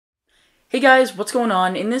Hey guys, what's going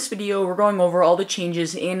on? In this video, we're going over all the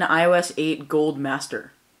changes in iOS 8 Gold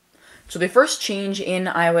Master. So the first change in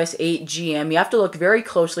iOS 8 GM, you have to look very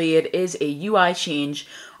closely. It is a UI change.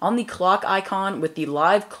 On the clock icon with the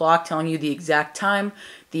live clock telling you the exact time,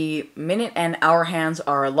 the minute and hour hands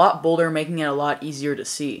are a lot bolder, making it a lot easier to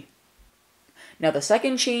see. Now the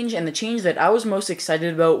second change, and the change that I was most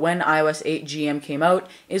excited about when iOS 8 GM came out,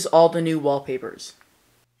 is all the new wallpapers.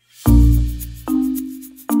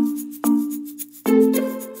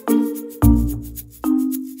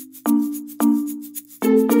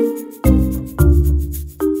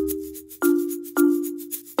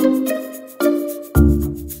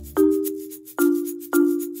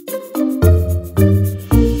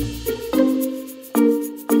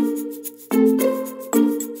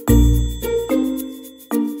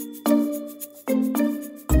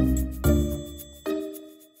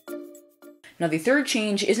 Now the third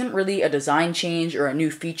change isn't really a design change or a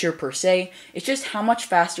new feature per se, it's just how much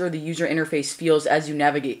faster the user interface feels as you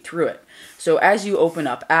navigate through it. So as you open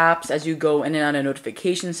up apps, as you go in and out of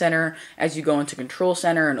Notification Center, as you go into Control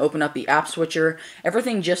Center and open up the app switcher,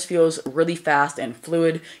 everything just feels really fast and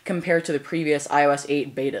fluid compared to the previous iOS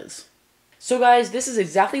 8 betas. So guys, this is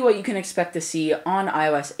exactly what you can expect to see on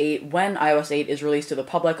iOS 8 when iOS 8 is released to the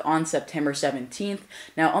public on September 17th.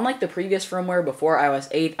 Now, unlike the previous firmware before iOS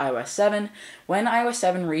 8, iOS 7, when iOS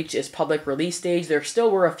 7 reached its public release stage, there still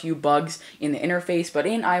were a few bugs in the interface, but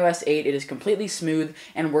in iOS 8, it is completely smooth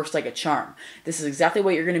and works like a charm. This is exactly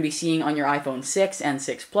what you're going to be seeing on your iPhone 6 and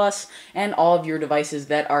 6 Plus and all of your devices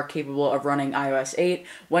that are capable of running iOS 8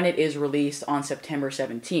 when it is released on September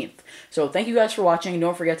 17th. So thank you guys for watching.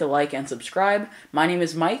 Don't forget to like and subscribe. My name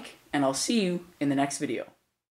is Mike, and I'll see you in the next video.